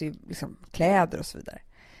ändå, jag måste ju liksom kläder och så vidare.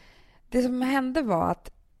 Det som hände var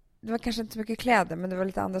att, det var kanske inte så mycket kläder, men det var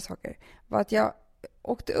lite andra saker. Var att jag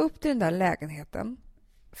åkte upp till den där lägenheten,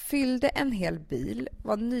 fyllde en hel bil,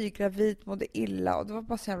 var nygravid, mådde illa och det var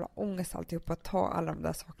bara så jävla ångest alltihop att ta alla de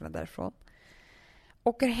där sakerna därifrån.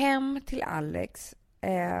 Åker hem till Alex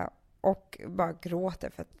och bara gråter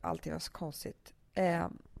för att allting var så konstigt.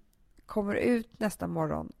 Kommer ut nästa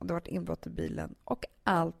morgon och det var ett inbrott i bilen och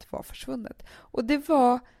allt var försvunnet. Och det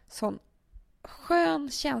var sån skön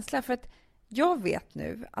känsla, för att jag vet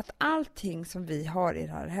nu att allting som vi har i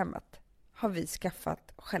det här hemmet har vi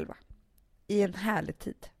skaffat själva i en härlig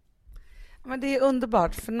tid. Men det är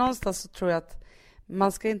underbart, för någonstans så tror jag att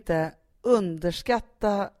man ska inte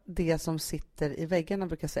underskatta det som sitter i väggarna,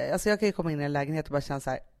 brukar jag säga. Alltså jag kan ju komma in i en lägenhet och bara känna så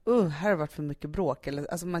här, här har varit för mycket bråk.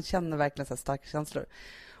 Eller, alltså man känner verkligen så här starka känslor.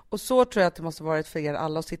 Och så tror jag att det måste varit för er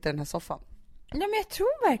alla att sitta i den här soffan. Ja, men jag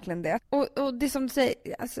tror verkligen det. Och det som du säger,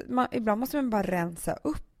 alltså, ibland måste man bara rensa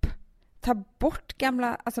upp. Ta bort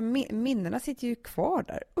gamla, alltså minnena sitter ju kvar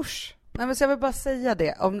där. Usch. Nej, men så jag vill bara säga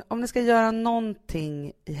det. Om ni ska göra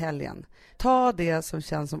någonting i helgen, ta det som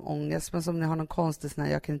känns som ångest, men som ni har någon konstig sån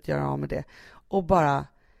här, jag kan inte göra av med det. Och bara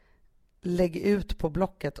lägg ut på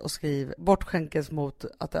blocket och skriv bortskänkes mot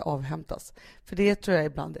att det avhämtas. För det tror jag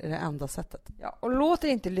ibland är det enda sättet. Ja, och låt er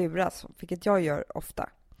inte luras, vilket jag gör ofta.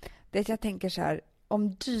 Det är att jag tänker så här,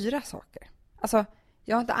 om dyra saker. Alltså,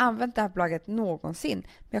 jag har inte använt det här plagget någonsin,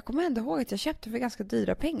 men jag kommer ändå ihåg att jag köpte för ganska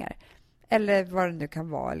dyra pengar. Eller vad det nu kan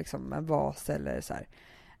vara, liksom en vas eller så här.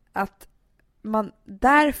 Att man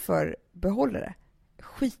därför behåller det.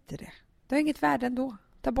 Skit i det. Det har inget värde ändå.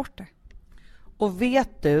 Ta bort det. Och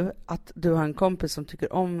vet du att du har en kompis som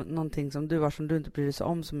tycker om någonting som du har, som du inte bryr dig sig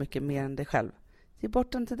om så mycket mer än dig själv, ge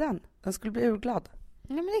bort den till den. Den skulle bli urglad.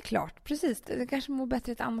 Ja, men det är klart. Precis. Det kanske mår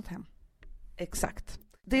bättre i ett annat hem. Exakt.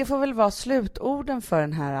 Det får väl vara slutorden för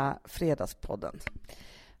den här fredagspodden.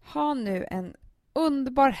 Ha nu en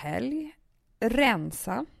underbar helg.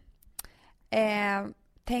 Rensa.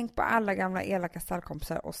 Tänk på alla gamla elaka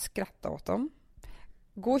stallkompisar och skratta åt dem.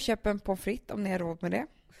 Gå och köp en pommes frites om ni har råd med det.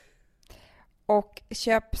 Och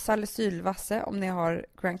köp salicylvasse om ni har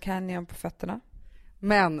Grand Canyon på fötterna.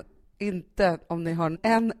 Men inte om ni har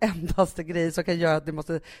en endaste grej som kan göra att ni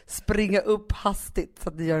måste springa upp hastigt så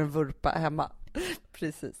att ni gör en vurpa hemma.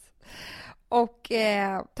 Precis. Och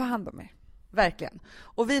ta hand om er. Verkligen.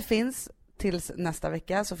 Och vi finns tills nästa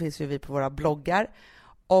vecka, så finns ju vi på våra bloggar.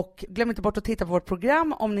 Och glöm inte bort att titta på vårt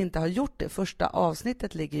program om ni inte har gjort det. Första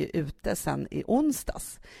avsnittet ligger ju ute sen i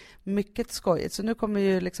onsdags. Mycket skojigt. Så nu kommer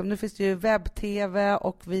ju liksom, nu finns det ju webb-tv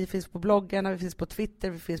och vi finns på bloggarna, vi finns på Twitter,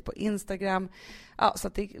 vi finns på Instagram. Ja, så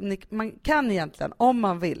att man kan egentligen, om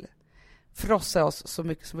man vill, frossa oss så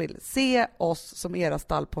mycket som vill. Se oss som era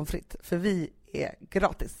stall pommes frites, för vi är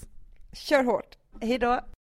gratis. Kör hårt. Hej då!